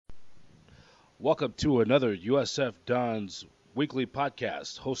Welcome to another USF Dons weekly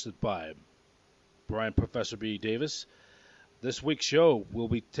podcast hosted by Brian Professor B. Davis. This week's show, we'll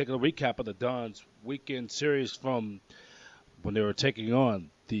be taking a recap of the Dons weekend series from when they were taking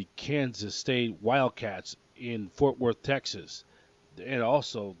on the Kansas State Wildcats in Fort Worth, Texas, and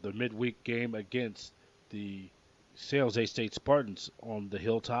also the midweek game against the San Jose State Spartans on the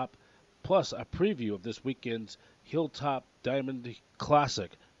Hilltop, plus a preview of this weekend's Hilltop Diamond Classic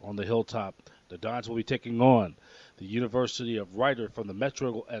on the Hilltop. The Dons will be taking on the University of Rider from the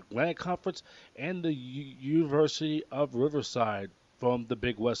Metro Atlantic Conference and the University of Riverside from the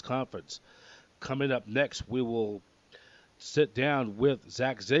Big West Conference. Coming up next, we will sit down with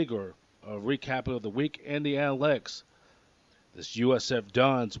Zach Zager, a recap of the week and the analytics. This USF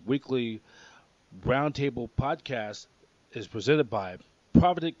Dons weekly Roundtable podcast is presented by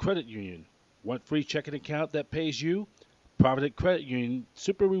Provident Credit Union. Want free checking account that pays you? Provident Credit Union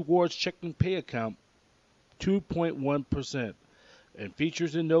Super Rewards Checking Pay Account 2.1% and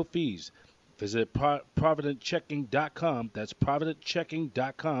features and no fees. Visit providentchecking.com. That's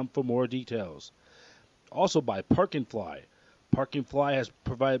providentchecking.com for more details. Also by Park and Fly. Park and Fly has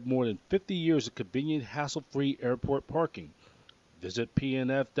provided more than 50 years of convenient, hassle-free airport parking. Visit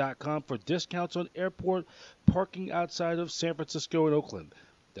pnf.com for discounts on airport parking outside of San Francisco and Oakland.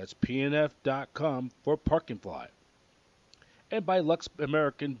 That's pnf.com for Park and Fly. And by Lux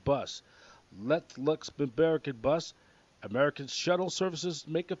American Bus. Let Lux American Bus, American shuttle services,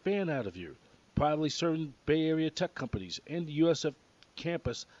 make a fan out of you. Proudly serving Bay Area tech companies and the USF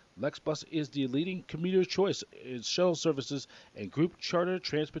campus, LexBus is the leading commuter choice in shuttle services and group charter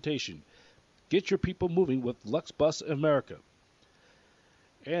transportation. Get your people moving with LuxBus America.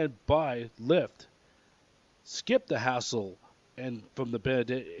 And by Lyft. Skip the hassle and from the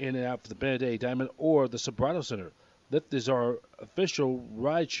in and out for the Benedict Diamond or the Sobrato Center. Lyft is our official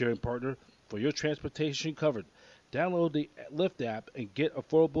ride-sharing partner for your transportation covered. Download the Lyft app and get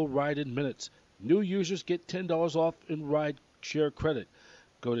affordable ride in minutes. New users get $10 off in ride share credit.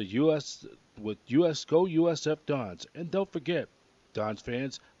 Go to Go USF Dons. And don't forget, Dons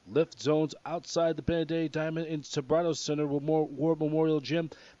fans, Lyft zones outside the Benedict Diamond and Sobrato Center War Memorial Gym,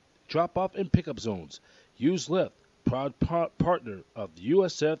 drop-off and pickup zones. Use Lyft, proud partner of the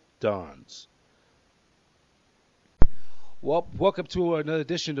USF Dons. Well, welcome to another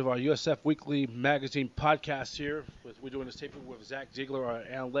edition of our USF Weekly Magazine podcast here. We're doing this taping with Zach Ziegler, our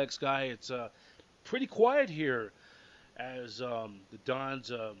analytics guy. It's pretty quiet here as the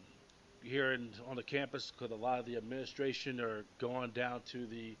Dons here on the campus because a lot of the administration are going down to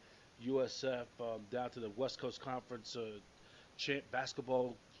the USF, down to the West Coast Conference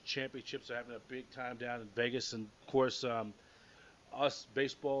basketball championships. Are having a big time down in Vegas. And, of course, us,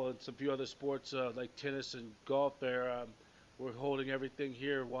 baseball, and some few other sports like tennis and golf there, we're holding everything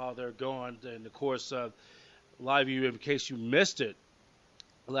here while they're gone. And, of course, a lot of you, in case you missed it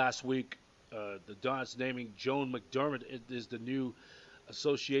last week, the Dons naming Joan McDermott is the new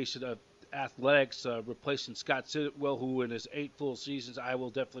Association of Athletics, replacing Scott Sidwell, who in his 8 full seasons I will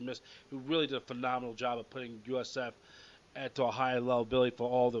definitely miss, who really did a phenomenal job of putting USF at a high level ability for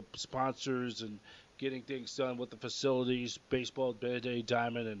all the sponsors and getting things done with the facilities, baseball, Benedict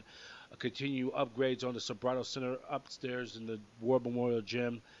Diamond, and continue upgrades on the Sobrato Center upstairs in the War Memorial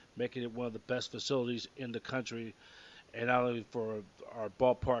Gym, making it one of the best facilities in the country, and not only for our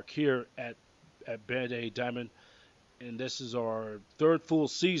ballpark here at Benedict Diamond. And this is our third full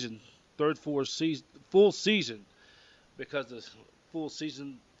season because the full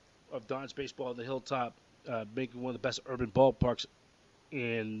season of Dons baseball at the Hilltop, making one of the best urban ballparks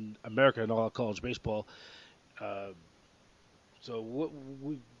in America in all of college baseball.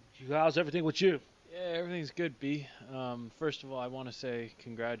 How's everything with you? Yeah, everything's good, B. First of all, I want to say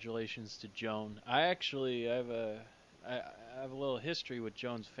congratulations to Joan. I have a little history with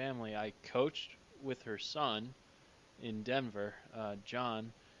Joan's family. I coached with her son in Denver,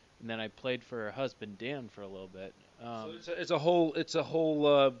 John, and then I played for her husband Dan for a little bit. So it's a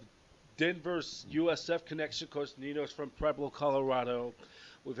whole Denver USF connection. Of course, Nino's from Pueblo, Colorado.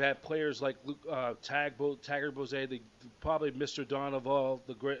 We've had players like Taggart Bose, probably Mr. Don of all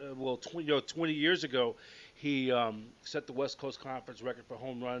the great. 20 years ago, he set the West Coast Conference record for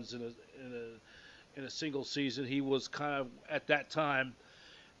home runs in a single season. He was kind of at that time,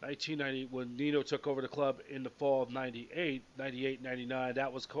 1990, when Nino took over the club in the fall of 98, 99.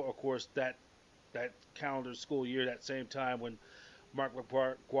 That was, of course, that calendar school year, that same time when Mark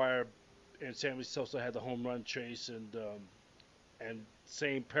McGuire and Sammy Sosa had the home run chase, and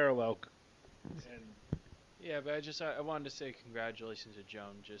same parallel. And Yeah, but I wanted to say congratulations to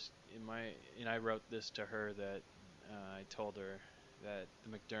Joan. I wrote this to her that I told her that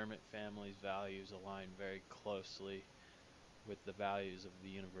the McDermott family's values align very closely with the values of the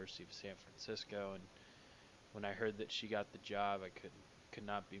University of San Francisco. And when I heard that she got the job, I could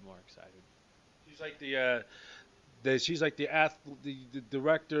not be more excited. She's like she's like the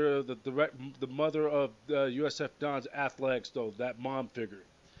director, the mother of USF Don's athletics, though that mom figure.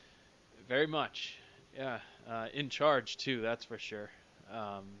 Very much, yeah. In charge too, that's for sure.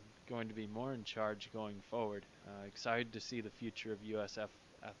 Um, Going to be more in charge going forward. Excited to see the future of USF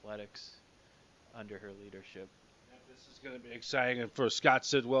athletics under her leadership. This is going to be exciting. And for Scott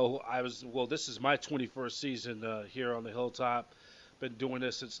Sidwell, this is my 21st season here on the Hilltop. Been doing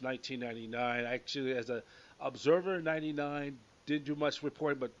this since 1999. Actually, as a observer in '99, didn't do much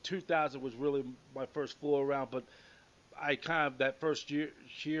reporting, but 2000 was really my first full around. But I kind of that first year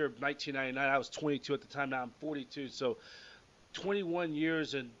of 1999, I was 22 at the time. Now I'm 42, so 21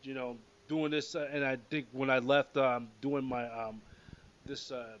 years, and doing this. And I think when I left, doing my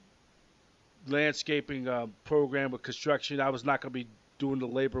this landscaping program with construction, I was not going to be doing the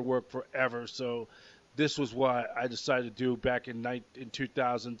labor work forever. So this was what I decided to do back in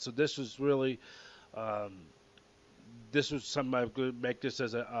 2000. So this was really um, this was something I could make this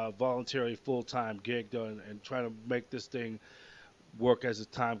as a voluntary full time gig, though, and trying to make this thing work as the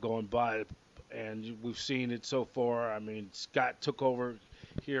time going by. And we've seen it so far. I mean, Scott took over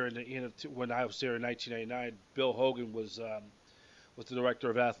here in the end of when I was here in 1989. Bill Hogan was the director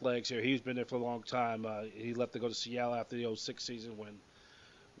of athletics here. He's been there for a long time. He left to go to Seattle after the '06 season when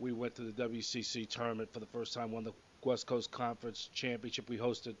we went to the WCC tournament for the first time, won the West Coast Conference Championship. We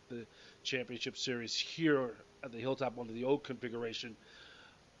hosted the championship series here at the Hilltop under the old configuration.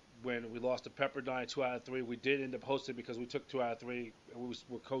 When we lost to Pepperdine 2 out of 3, we did end up hosting because we took 2 out of 3. We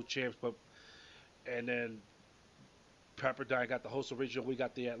were co-champs, and then Pepperdine got the host regional. We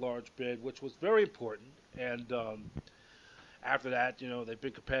got the at-large bid, which was very important. And after that, they've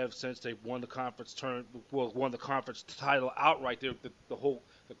been competitive since. They've won the conference won the conference title outright. The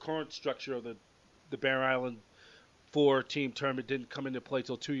current structure of the Bear Island 4-team tournament didn't come into play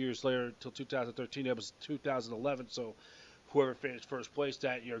till 2 years later, until 2013. It was 2011. So whoever finished first place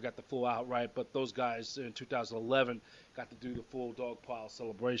that year got the full outright. But those guys in 2011 got to do the full dog pile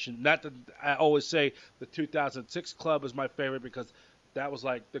celebration. Not that I always say the 2006 club is my favorite because that was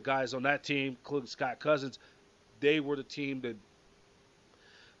like the guys on that team, including Scott Cousins. They were the team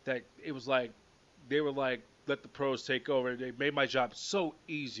that it was like they were like let the pros take over. They made my job so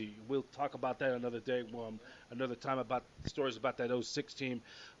easy. We'll talk about that another day, another time about stories about that '06 team.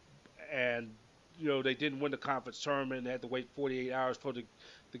 And they didn't win the conference tournament. They had to wait 48 hours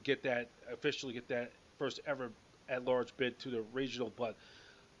to get that officially get that first ever at large bid to the regional. But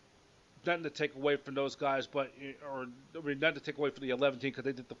nothing to take away from those guys, nothing to take away from the 11 team because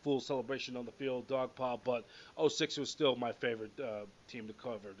they did the full celebration on the field, dog pile. But '06 was still my favorite team to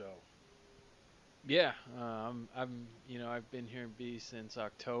cover, though. Yeah, I've been here in B since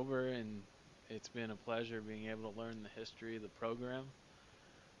October, and it's been a pleasure being able to learn the history of the program.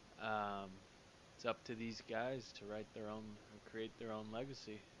 Um, it's up to these guys to create their own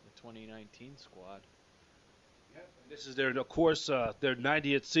legacy. The 2019 squad. Yeah. This is of course, their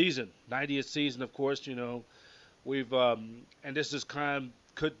 90th season. 90th season, of course. We've and this is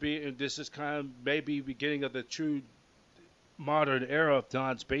this is kind of maybe beginning of the true modern era of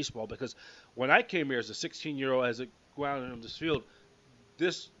Don's baseball because when I came here as a 16-year-old as a grounded on this field,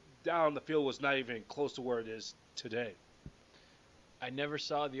 this down the field was not even close to where it is today. I never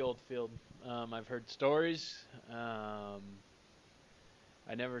saw the old field. I've heard stories. I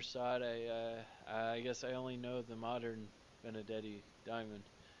never saw it. I guess I only know the modern Benedetti Diamond.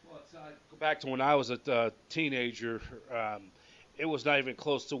 Well, go back to when I was a teenager. It was not even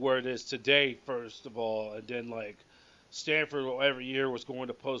close to where it is today. First of all, and then like Stanford every year was going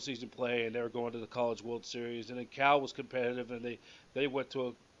to postseason play, and they were going to the College World Series, and then Cal was competitive, and they went to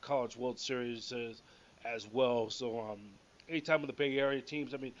a College World Series as well. So anytime with the Bay Area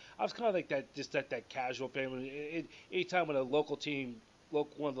teams, I mean, I was kind of like that, just that casual fan. Anytime when a local team,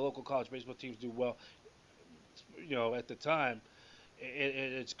 one of the local college baseball teams do well, at the time,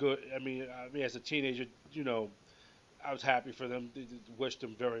 it's good. I mean, as a teenager, I was happy for them. Wished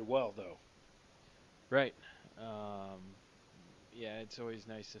them very well, though. Right. Um, yeah, it's always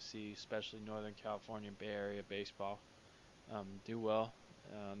nice to see, especially Northern California Bay Area baseball do well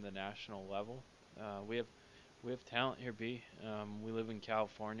on the national level. We have talent here, B. We live in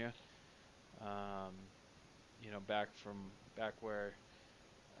California. Um, back where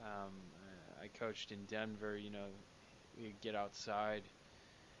I coached in Denver. We get outside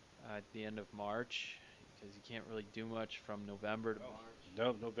at the end of March because you can't really do much from November to March.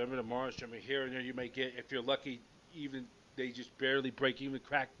 No, November to March. I mean, here and there you may get, if you're lucky, even they just barely break even,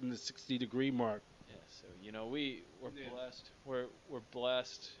 cracked in the 60-degree mark. Yeah, so we're Yeah. blessed. We're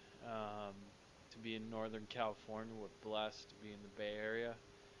blessed um, to be in Northern California. We're blessed to be in the Bay Area.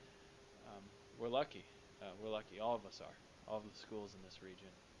 Um, we're lucky. We're lucky. All of us are. All of the schools in this region.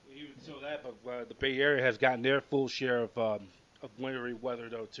 Even so that, but the Bay Area has gotten their full share of wintry weather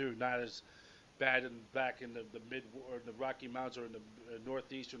though too. Not as bad back in the mid or the Rocky Mountains or in the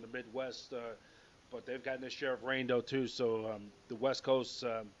Northeast or in the Midwest, but they've gotten their share of rain though too. So the West Coast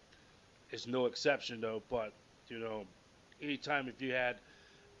is no exception though. But you know, anytime if you had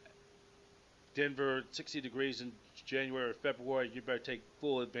Denver 60 degrees in January or February, you better take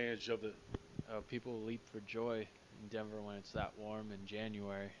full advantage of it. People leap for joy in Denver when it's that warm in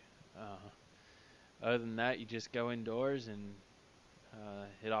January. Other than that, you just go indoors and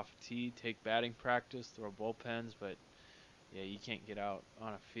hit off a tee, take batting practice, throw bullpens, but yeah, you can't get out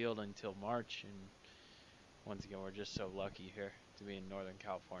on a field until March. And once again, we're just so lucky here to be in Northern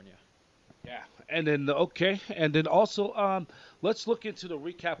California. Yeah, and then okay, and then also let's look into the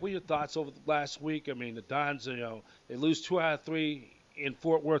recap. What are your thoughts over the last week? I mean, the Dons, they lose 2 out of 3 in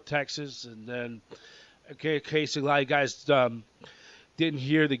Fort Worth, Texas, and then okay, in case a lot of guys didn't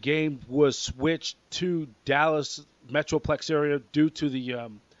hear, the game was switched to Dallas Metroplex area due to the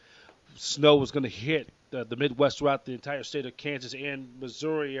snow was going to hit the Midwest throughout the entire state of Kansas and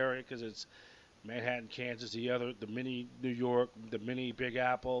Missouri area because it's Manhattan, Kansas, the mini New York, the mini Big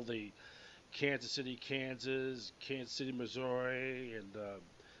Apple, the Kansas City, Kansas City, Missouri, and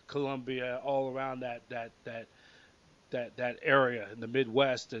Columbia, all around that area in the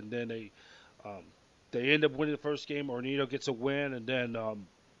Midwest, and then um, they end up winning the first game. Ornito gets a win, and then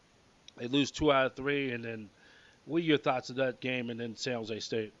they lose 2 out of 3, and then what are your thoughts of that game and then San Jose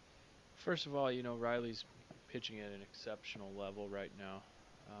State? First of all, Riley's pitching at an exceptional level right now.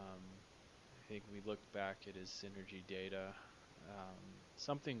 I think we looked back at his synergy data.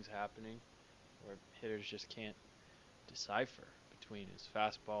 Something's happening where hitters just can't decipher between his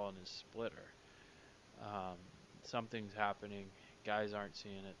fastball and his splitter. Um, Something's happening. Guys aren't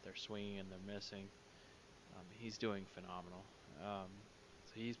seeing it. They're swinging and they're missing. He's doing phenomenal.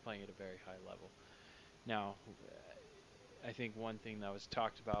 So he's playing at a very high level. Now, I think one thing that was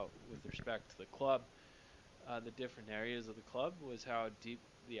talked about with respect to the club, the different areas of the club, was how deep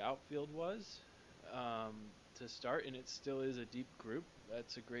the outfield was to start, and it still is a deep group.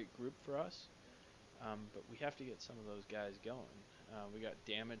 That's a great group for us. But we have to get some of those guys going. We got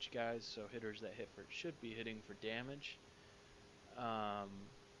damage guys, so hitters that should be hitting for damage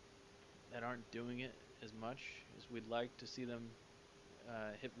that aren't doing it as much as we'd like to see them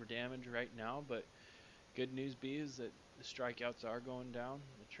hit for damage right now. But good news is that the strikeouts are going down.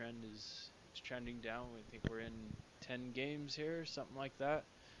 The trend is trending down. I think we're in 10 games here, something like that.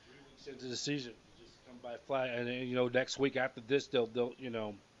 3 weeks into the season, just come by fly, and then, next week after this, they'll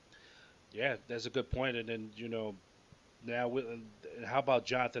yeah, that's a good point. And then now, and how about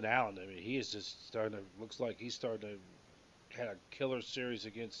Jonathan Allen? I mean, he is just starting to. Looks like he's starting to had a killer series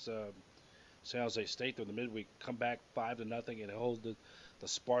against San Jose State in the midweek. Come back 5-0 and hold the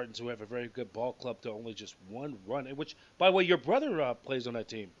Spartans, who have a very good ball club, to only just 1 run. Which, by the way, your brother plays on that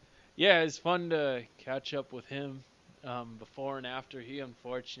team. Yeah, it's fun to catch up with him before and after. He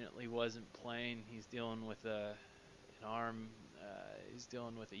unfortunately wasn't playing. He's dealing with an arm. He's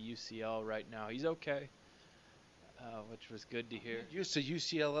dealing with a UCL right now. He's okay. Which was good to hear. Used to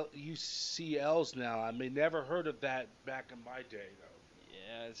UCLs now. I mean, never heard of that back in my day, though.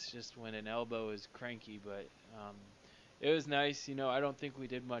 Yeah, it's just when an elbow is cranky, but it was nice. I don't think we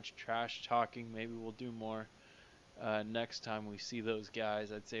did much trash talking. Maybe we'll do more next time we see those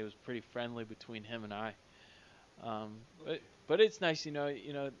guys. I'd say it was pretty friendly between him and I. But it's nice, he. No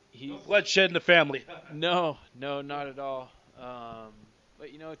bloodshed in the family. No, not at all. But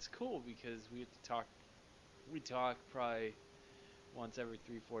it's cool because we get to talk. We talk probably once every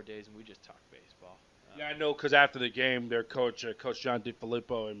 3-4 days, and we just talk baseball. Yeah, I know, because after the game, their coach, Coach John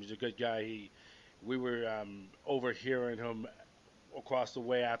DiFilippo, and he's a good guy. We were overhearing him across the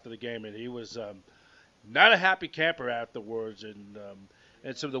way after the game, and he was not a happy camper afterwards, and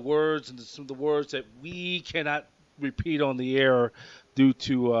some of the words that we cannot repeat on the air due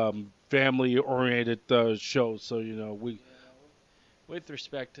to family-oriented shows. So we. With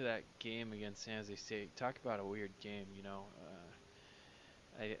respect to that game against San Jose State, talk about a weird game.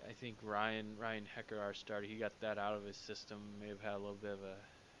 I think Ryan Hecker, our starter, he got that out of his system. May have had a little bit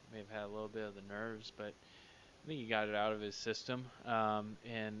of the nerves, but I think he got it out of his system.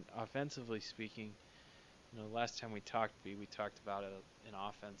 And offensively speaking, last time we talked about an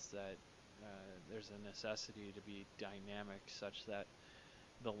offense that there's a necessity to be dynamic, such that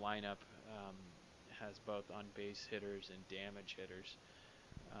the lineup has both on base hitters and damage hitters.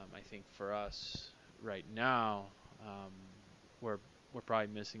 I think for us right now, um, we're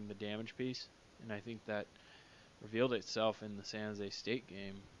probably missing the damage piece, and I think that revealed itself in the San Jose State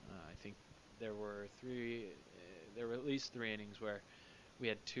game. I think there were at least 3 innings where we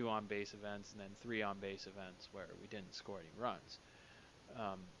had 2 on base events and then 3 on base events where we didn't score any runs.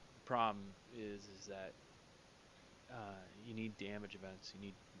 Problem is that you need damage events. You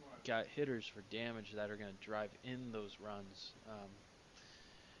need got hitters for damage that are going to drive in those runs.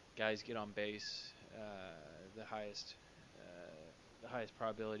 Guys get on base. The highest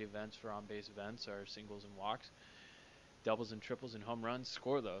probability events for on base events are singles and walks. Doubles and triples and home runs,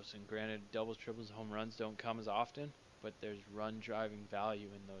 score those. And granted, doubles, triples, and home runs don't come as often, but there's run driving value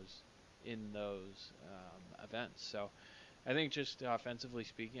in those events. So I think just offensively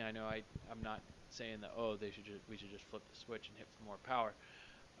speaking, I know I'm not saying that we should just flip the switch and hit for more power.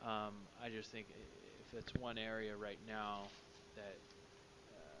 I just think if it's one area right now that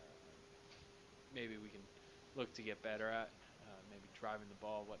maybe we can look to get better at, maybe driving the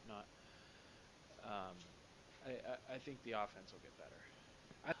ball, whatnot. I think the offense will get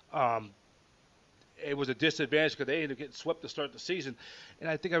better. It was a disadvantage because they ended up getting swept to start the season, and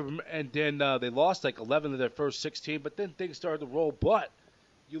I think and then they lost like 11 of their first 16, but then things started to roll. But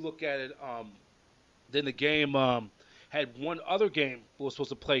you look at it, then the game had one other game we were supposed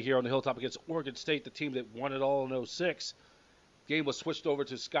to play here on the Hilltop against Oregon State, the team that won it all in '06. Game was switched over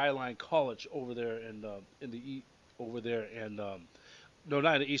to Skyline College over there no,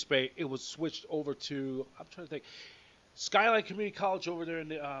 not in the East Bay. It was switched over to, I'm trying to think, Skyline Community College over there in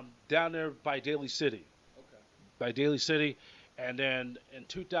the down there by Daly City. Okay. By Daly City, and then in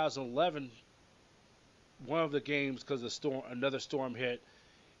 2011, one of the games because another storm hit,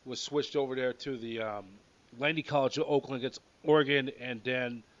 was switched over there to the Laney College of Oakland against Oregon, and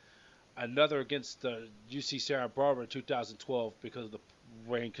then another against the UC Santa Barbara in 2012 because of the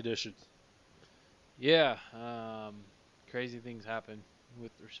rain conditions. Yeah, crazy things happen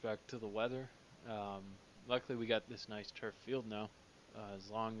with respect to the weather. Luckily, we got this nice turf field now. As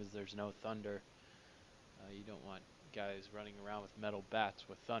long as there's no thunder, you don't want guys running around with metal bats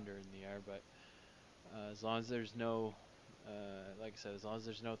with thunder in the air. But as long as there's no, like I said, as long as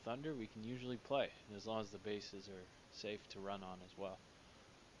there's no thunder, we can usually play. And as long as the bases are safe to run on as well.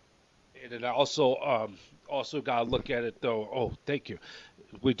 And then I also got to look at it though. Oh, thank you.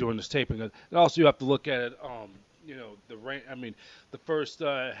 We're doing this taping, and also you have to look at it. The rain. I mean, the first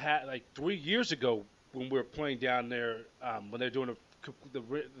like 3 years ago when we were playing down there, when they're doing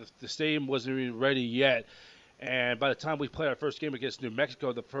the stadium wasn't even ready yet, and by the time we played our first game against New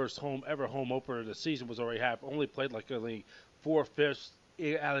Mexico, the first home opener of the season was already only played like only 4/5,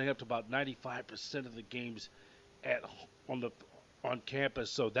 adding up to about 95% of the games on campus.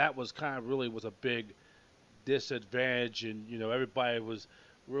 So that was kind of really was a big disadvantage, and everybody was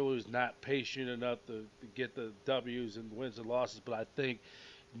really not patient enough to get the W's and wins and losses. But I think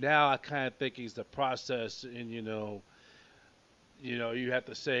now I kind of think it's the process, and you have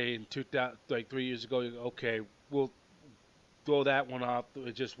to say in 2000, like 3 years ago, okay, we'll throw that one off.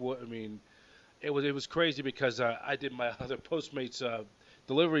 It just I mean, it was crazy because I did my other Postmates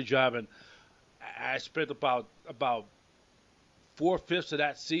delivery job, and I spent about 4/5 of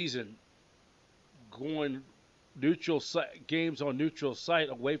that season going games on neutral site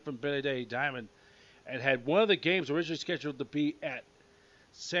away from Benedict Diamond, and had one of the games originally scheduled to be at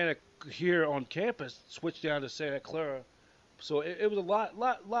here on campus switched down to Santa Clara. So it was a lot.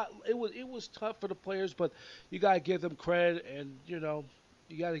 It was tough for the players, but you gotta give them credit, and you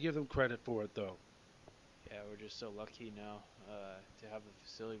gotta give them credit for it though. Yeah, we're just so lucky now to have the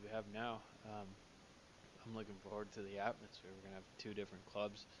facility we have now. I'm looking forward to the atmosphere. We're gonna have 2 different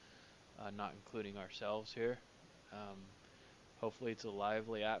clubs, not including ourselves here. Hopefully, it's a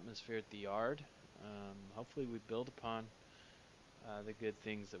lively atmosphere at the yard. Hopefully, we build upon the good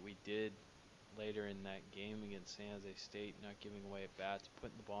things that we did later in that game against San Jose State, not giving away at bats,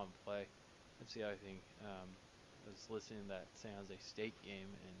 putting the ball in play. That's the other thing. I was listening to that San Jose State game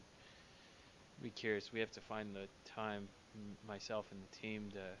and be curious. We have to find the time, myself and the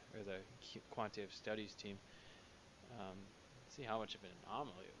team, or the quantitative studies team, see how much of an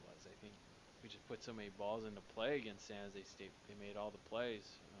anomaly it was. I think we just put so many balls into play against San Jose State. They made all the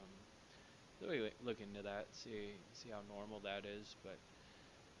plays. Really look into that, see how normal that is. But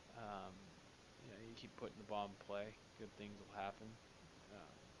you keep putting the ball in play, good things will happen.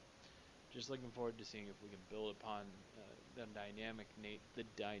 Just looking forward to seeing if we can build upon the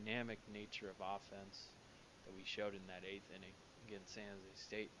dynamic nature of offense that we showed in that 8th inning against San Jose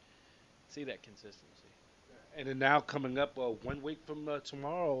State. See that consistency. And then now coming up 1 week from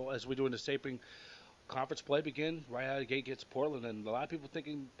tomorrow, as we're doing the taping, conference play begin right out of the gate against Portland, and a lot of people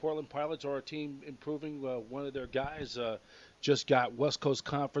thinking Portland Pilots are a team improving. One of their guys just got West Coast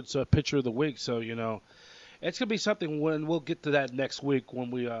Conference Pitcher of the Week, so it's gonna be something. When we'll get to that next week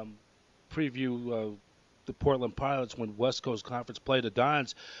when we preview the Portland Pilots when West Coast Conference play. The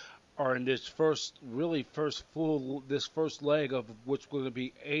Dons are in this first leg of which going to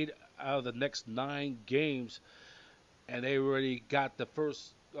be 8 out of the next 9 games, and they already got the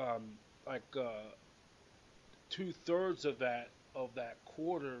first 2/3 of that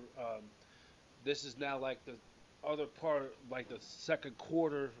quarter. This is now like the other part, like the second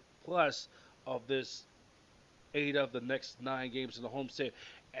quarter plus of this 8 of the next 9 games in the home state.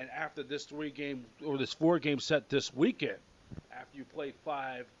 And after this 4-game set this weekend, after you play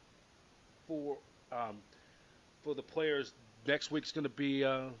 5 for the players, next week's going to be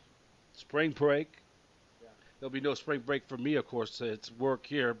spring break. Yeah. There'll be no spring break for me, of course. It's work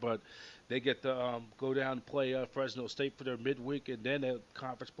here, but they get to go down and play Fresno State for their midweek, and then a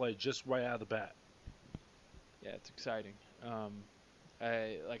conference play just right out of the bat. Yeah, it's exciting.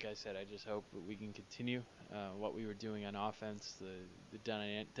 Like I said, I just hope that we can continue what we were doing on offense, the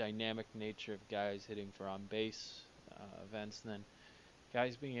dynamic nature of guys hitting for on-base events, and then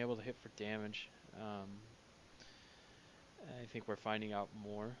guys being able to hit for damage. I think we're finding out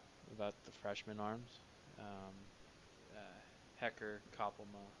more about the freshman arms. Hecker,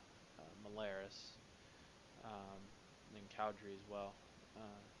 Koppelma, Malaris, and then Cowdrey as well.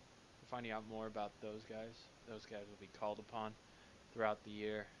 We're finding out more about those guys. Those guys will be called upon throughout the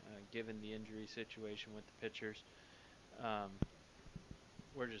year, given the injury situation with the pitchers.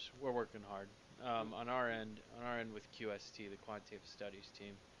 We're working hard on our end with QST, the Quantitative Studies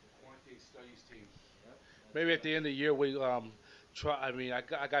team. Yep. Maybe at the end of the year we try. I mean, I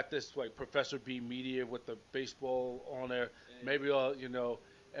got this like Professor B Media with the baseball on there. Maybe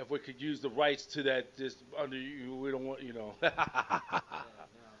if we could use the rights to that, just under you, we don't want don't want that.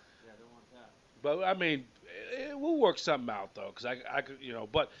 But I mean, we'll work something out though, because I could,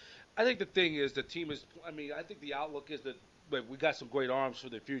 But I think the thing is, the team is. I mean, I think the outlook is that we got some great arms for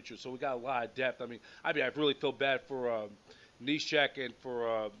the future, so we got a lot of depth. I mean, I really feel bad for Nishek and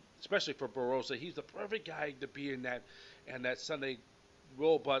for especially for Barossa. He's the perfect guy to be in that Sunday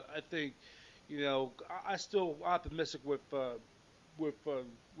role. But I think, I still optimistic with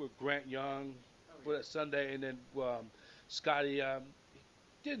Grant Young for that Sunday, and then Scotty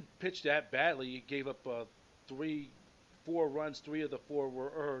didn't pitch that badly. He gave up 4 runs. 3 of the 4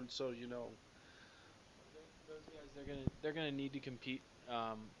 were earned. So those guys, they're gonna need to compete.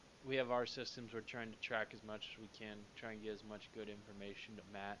 We have our systems. We're trying to track as much as we can, try and get as much good information to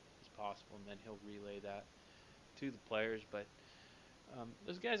Matt as possible, and then he'll relay that to the players. But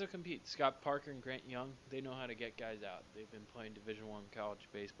those guys will compete. Scott Parker and Grant Young, they know how to get guys out. They've been playing Division I college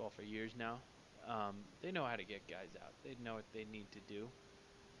baseball for years now. They know how to get guys out. They know what they need to do.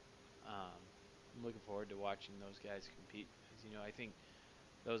 I'm looking forward to watching those guys compete because I think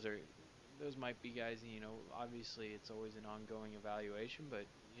those might be guys. Obviously it's always an ongoing evaluation, but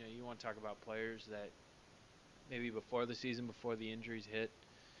you want to talk about players that maybe before the season, before the injuries hit,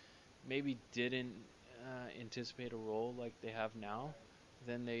 maybe didn't anticipate a role like they have now.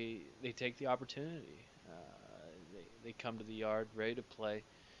 Then they take the opportunity. They come to the yard ready to play,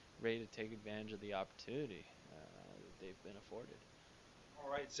 ready to take advantage of the opportunity that they've been afforded. All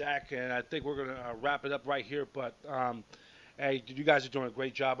right, Zach, and I think we're going to wrap it up right here. But, hey, you guys are doing a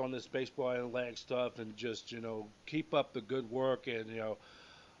great job on this baseball analytics stuff, and just, keep up the good work. And,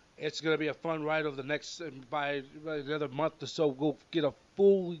 it's going to be a fun ride over the next, by another month or so, we'll get a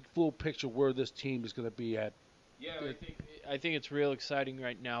full picture where this team is going to be at. Yeah, I think it's real exciting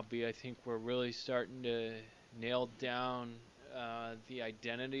right now, B. I think we're really starting to nail down the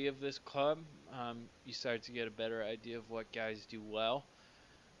identity of this club. You start to get a better idea of what guys do well.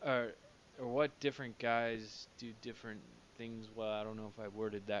 Or what different guys do different things well. I don't know if I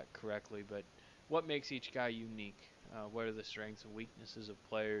worded that correctly, but what makes each guy unique? What are the strengths and weaknesses of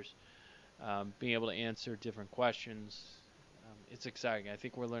players? Being able to answer different questions. It's exciting. I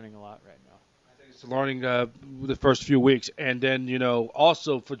think we're learning a lot right now. I think it's learning the first few weeks. And then,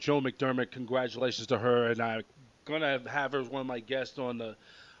 also for Joe McDermott, congratulations to her. And I'm going to have her as one of my guests on a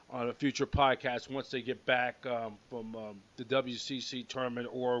future podcast once they get back from the WCC tournament,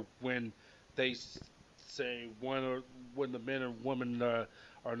 or when they say when the men and women are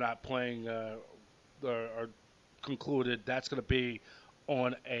not playing are concluded. That's going to be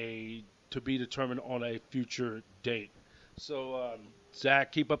to be determined on a future date. So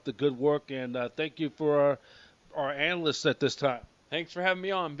Zach, keep up the good work, and thank you for our analysts at this time. Thanks for having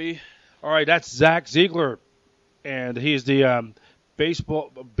me on, B. All right, that's Zach Ziegler, and he's the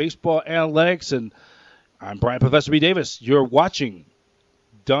baseball analytics and I'm Brian Professor B. Davis. You're watching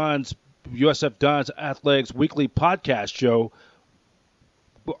Don's USF Don's Athletics Weekly Podcast Show.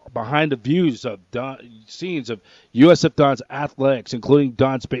 Behind the views of scenes of USF Don's Athletics, including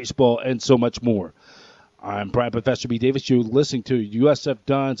Don's baseball and so much more. I'm Brian Professor B. Davis. You're listening to USF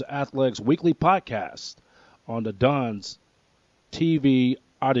Don's Athletics Weekly Podcast on the Don's TV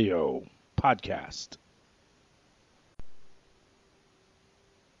audio podcast.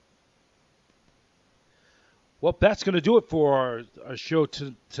 Well, that's going to do it for our show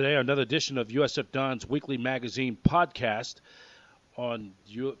today. Another edition of USF Don's Weekly Magazine podcast from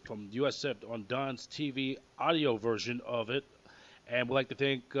USF on Don's TV audio version of it. And we'd like to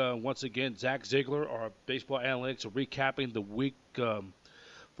thank once again Zach Ziegler, our baseball analytics, for recapping the week for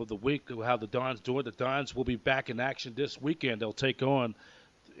the week of how the Dons doing. The Dons will be back in action this weekend. They'll be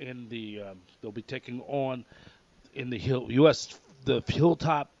taking on in the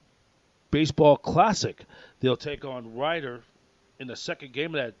Hilltop Baseball Classic. They'll take on Ryder in the second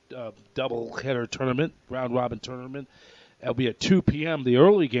game of that doubleheader tournament, round robin tournament. It'll be at 2 p.m. The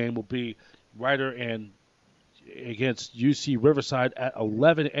early game will be Ryder and against UC Riverside at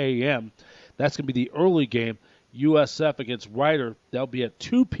 11 a.m. That's going to be the early game. USF against Ryder, that'll be at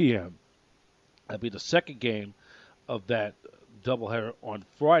 2 p.m. That'll be the second game of that doubleheader on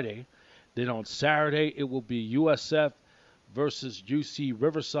Friday. Then on Saturday, it will be USF versus UC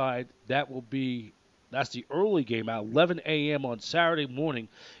Riverside. That's the early game at 11 a.m. on Saturday morning.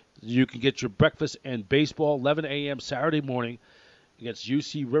 You can get your breakfast and baseball 11 a.m. Saturday morning against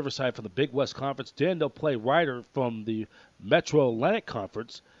UC Riverside from the Big West Conference. Then they'll play Ryder from the Metro Atlantic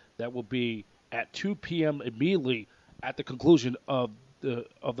Conference. That will be at 2 p.m. immediately at the conclusion of the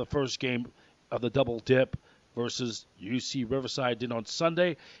first game of the double dip versus UC Riverside. Then on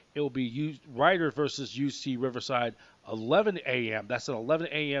Sunday, it will be Ryder versus UC Riverside 11 a.m. That's an 11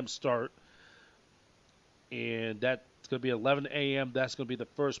 a.m. start. And that's going to be 11 a.m. That's going to be the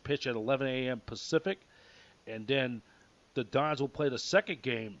first pitch at 11 a.m. Pacific. And then the Dons will play the second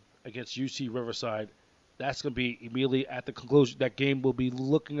game against UC Riverside. That's going to be immediately at the conclusion. That game will be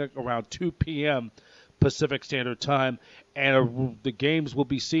looking at around 2 p.m. Pacific Standard Time. And the games will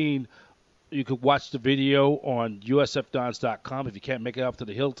be seen. You can watch the video on usfdons.com if you can't make it up to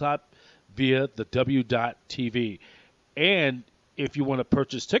the Hilltop via the W.TV. And if you want to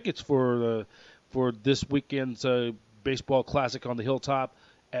purchase tickets for this weekend's baseball classic on the Hilltop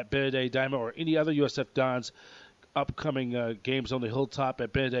at Benedict Diamond or any other USF Dons upcoming games on the Hilltop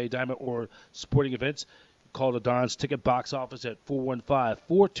at Benedict Diamond or sporting events, call the Dons ticket box office at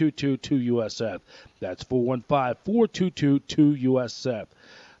 415-422-2USF. That's 415-422-2USF.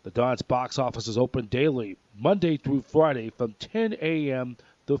 The Dons box office is open daily, Monday through Friday from 10 a.m.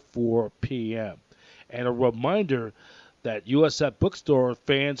 to 4 p.m. And a reminder that USF Bookstore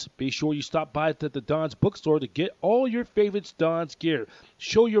fans, be sure you stop by to the Don's Bookstore to get all your favorite Don's gear.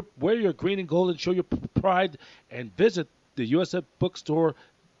 Wear your green and gold and show your pride, and visit the USF Bookstore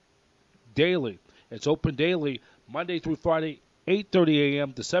daily. It's open daily, Monday through Friday, 8:30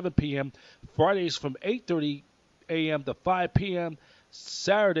 a.m. to 7 p.m. Fridays from 8:30 a.m. to 5 p.m.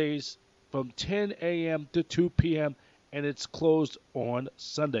 Saturdays from 10 a.m. to 2 p.m. and it's closed on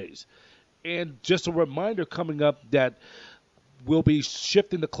Sundays. And just a reminder coming up that we'll be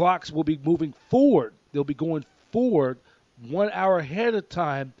shifting the clocks. We'll be moving forward. They'll be going forward 1 hour ahead of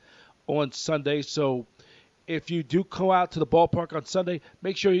time on Sunday. So if you do come out to the ballpark on Sunday,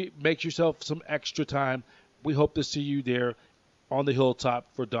 make sure you make yourself some extra time. We hope to see you there on the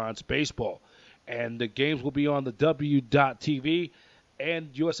Hilltop for Don's Baseball. And the games will be on the W.TV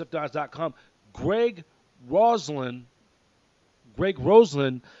and USFDons.com. Greg Roslin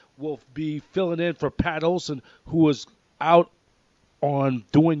will be filling in for Pat Olson, who is out on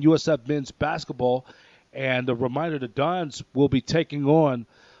doing USF men's basketball. And a reminder, the Dons will be taking on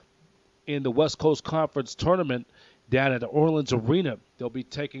in the West Coast Conference tournament down at the Orleans Arena. They'll be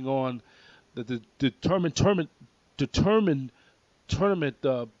taking on the determined tournament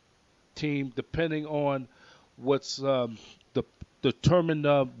team, depending on what's the determined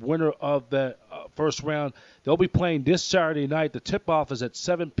winner of the first round. They'll be playing this Saturday night. The tip-off is at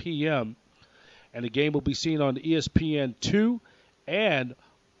 7 p.m., and the game will be seen on ESPN2 and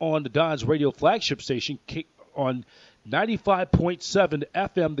on the Dons radio flagship station on 95.7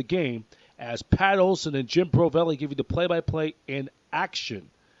 FM, The Game, as Pat Olson and Jim Provelli give you the play-by-play in action.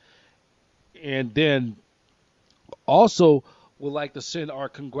 And then also would like to send our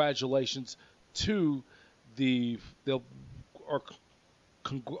congratulations to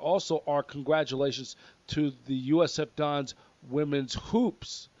our congratulations to the USF Dons women's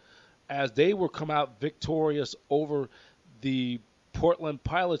hoops, as they will come out victorious over the Portland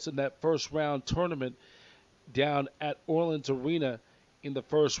Pilots in that first round tournament down at Orleans Arena in the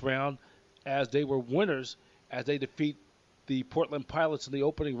first round as they were winners as they defeat the Portland Pilots in the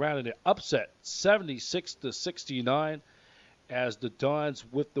opening round in an upset 76-69 as the Dons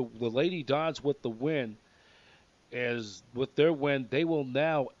with the Lady Dons with the win. As with their win, they will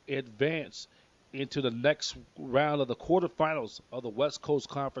now advance into the next round of the quarterfinals of the West Coast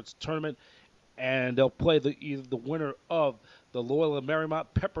Conference tournament, and they'll play either the winner of the Loyola Marymount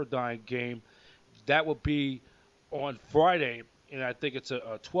Pepperdine game. That will be on Friday, and I think it's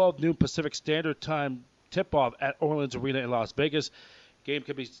a 12 noon Pacific Standard Time tip-off at Orleans Arena in Las Vegas. Game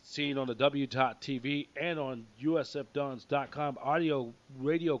can be seen on the W.TV and on USFDons.com audio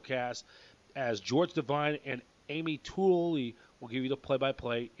radio cast as George Devine and Amy Tooley will give you the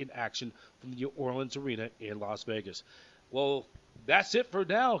play-by-play in action from the Orleans Arena in Las Vegas. Well, that's it for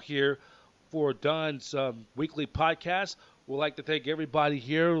now here for Don's weekly podcast. We'd like to thank everybody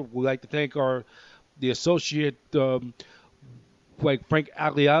here. We'd like to thank the associate like Frank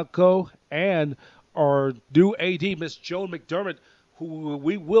Agliaco and our new AD, Miss Joan McDermott, who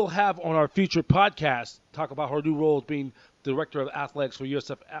we will have on our future podcast, talk about her new role as being Director of Athletics for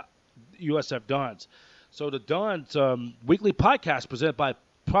USF Dons. So the Dons weekly podcast presented by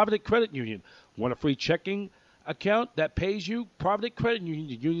Provident Credit Union. Want a free checking account that pays you? Provident Credit Union,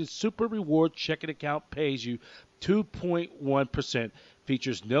 the union's super reward checking account pays you 2.1%.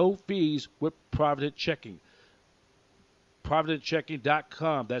 Features no fees with Provident Checking.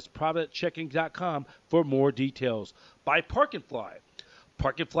 ProvidentChecking.com. That's ProvidentChecking.com for more details. By Park and Fly.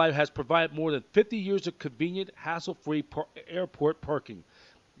 Park and Fly has provided more than 50 years of convenient, hassle-free airport parking.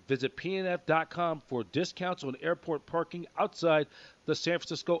 Visit PNF.com for discounts on airport parking outside the San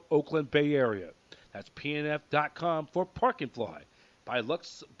Francisco-Oakland Bay Area. That's PNF.com for Park and Fly. By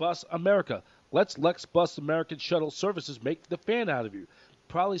Lux Bus America. Let's Lux Bus American shuttle services make the fan out of you.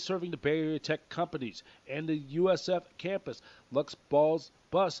 Proudly serving the Bay Area tech companies and the USF campus. Lux Bus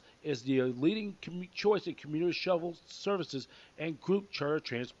is the leading choice in commuter shuttle services and group charter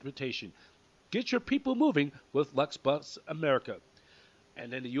transportation. Get your people moving with Lux Bus America.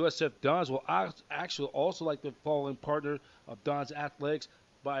 And then the USF Dons will actually also like the following partner of Dons Athletics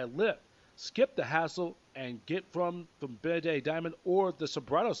by Lyft. Skip the hassle and get from Benedict Diamond or the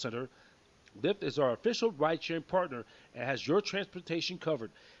Sobrato Center. Lyft is our official ride-sharing partner and has your transportation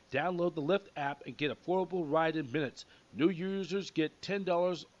covered. Download the Lyft app and get affordable ride in minutes. New users get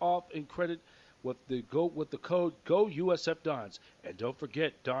 $10 off in credit with the code GOUSFDons. And don't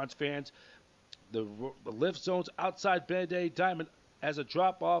forget, Dons fans, the Lyft zones outside Benedict Diamond as a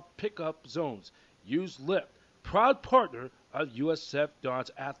drop-off pickup zones. Use Lyft, proud partner of USF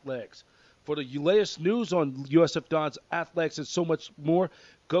Dons Athletics. For the latest news on USF Dons Athletics and so much more,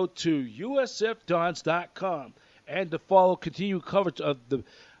 go to USFDons.com. And to follow continued coverage of the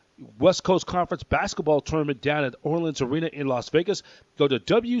West Coast Conference basketball tournament down at Orleans Arena in Las Vegas, go to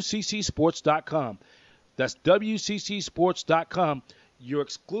WCCSports.com. That's WCCSports.com, your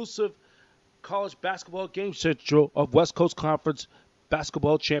exclusive college basketball game central of West Coast Conference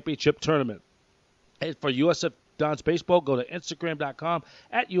basketball championship tournament. And for USF Dons Baseball, go to Instagram.com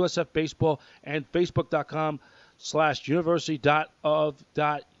at USF Baseball and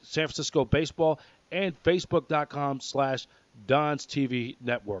Facebook.com/University.of.San Francisco Baseball and Facebook.com/Dons TV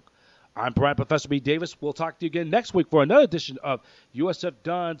Network. I'm Brian Professor B. Davis. We'll talk to you again next week for another edition of USF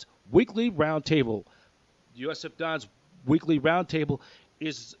Dons Weekly Roundtable. USF Dons Weekly Roundtable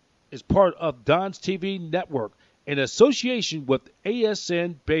is part of Dons TV Network in association with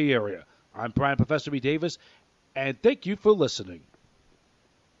ASN Bay Area. I'm Brian Professor B. Davis, and thank you for listening.